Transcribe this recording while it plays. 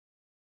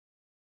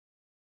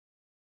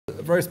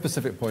A very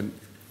specific point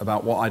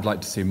about what I'd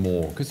like to see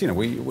more, because, you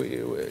know,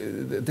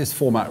 this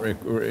format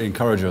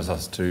encourages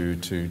us to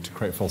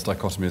create false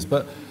dichotomies,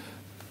 but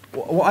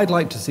what I'd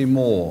like to see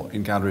more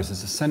in galleries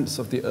is a sense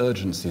of the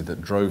urgency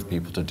that drove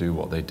people to do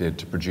what they did,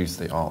 to produce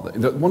the art.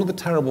 One of the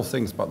terrible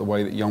things about the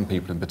way that young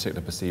people in particular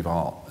perceive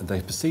art,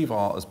 they perceive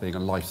art as being a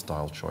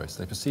lifestyle choice.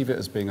 They perceive it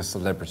as being a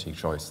celebrity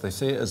choice. They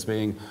see it as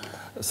being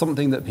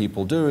something that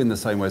people do in the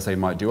same way as they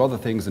might do other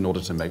things in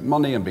order to make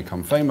money and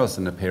become famous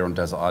and appear on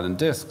desert island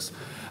discs.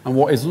 And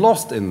what is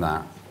lost in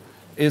that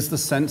is the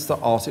sense that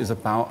art is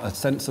about a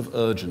sense of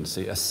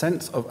urgency, a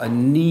sense of a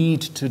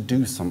need to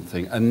do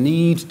something, a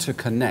need to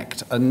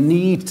connect, a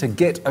need to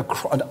get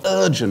an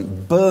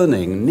urgent,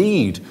 burning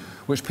need,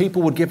 which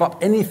people would give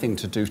up anything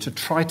to do to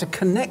try to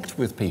connect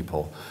with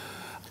people.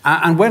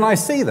 And when I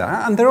see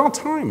that, and there are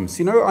times,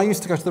 you know, I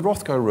used to go to the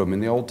Rothko room in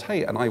the old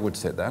Tate, and I would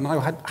sit there, and I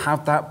had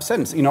have that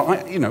sense. You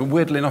know,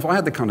 weirdly enough, I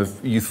had the kind of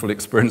youthful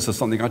experience of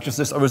something. I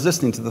was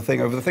listening to the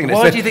thing over the thing.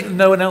 Why do you think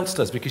no one else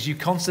does? Because you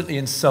constantly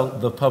insult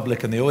the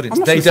public and the audience.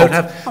 I'm not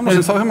insulting.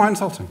 Who am I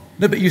insulting?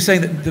 No, but you're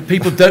saying that the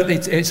people don't.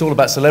 It's all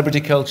about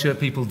celebrity culture.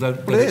 People don't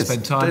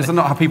spend time. Is that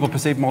not how people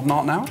perceive modern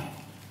art now?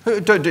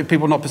 Do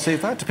people not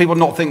perceive that? Do people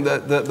not think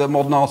that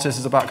modern artist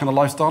is about kind of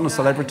lifestyle and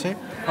celebrity?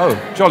 Oh,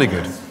 jolly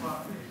good.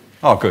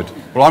 Oh, good.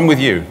 Well, I'm with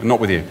you, and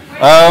not with you.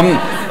 When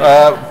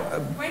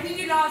did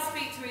you last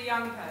speak to a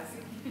young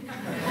person?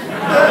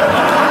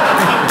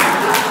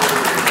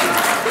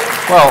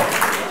 Well,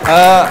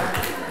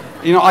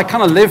 you know, I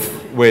kind of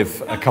live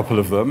with a couple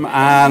of them,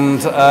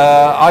 and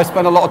I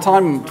spend a lot of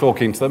time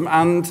talking to them,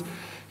 and,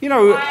 you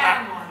know... I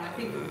am one, I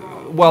think you're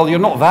wrong. Well, you're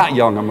not that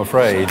young, I'm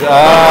afraid.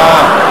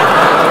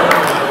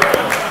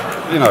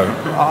 You know,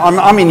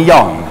 I mean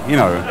young, you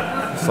know.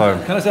 So.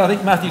 Can I say, I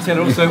think Matthew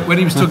Taylor also, when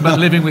he was talking about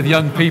living with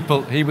young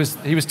people, he was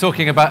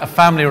talking about a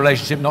family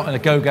relationship, not in a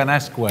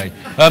Gauguin-esque way.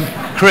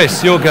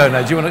 Chris, your go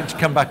now. Do you want to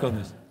come back on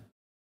this?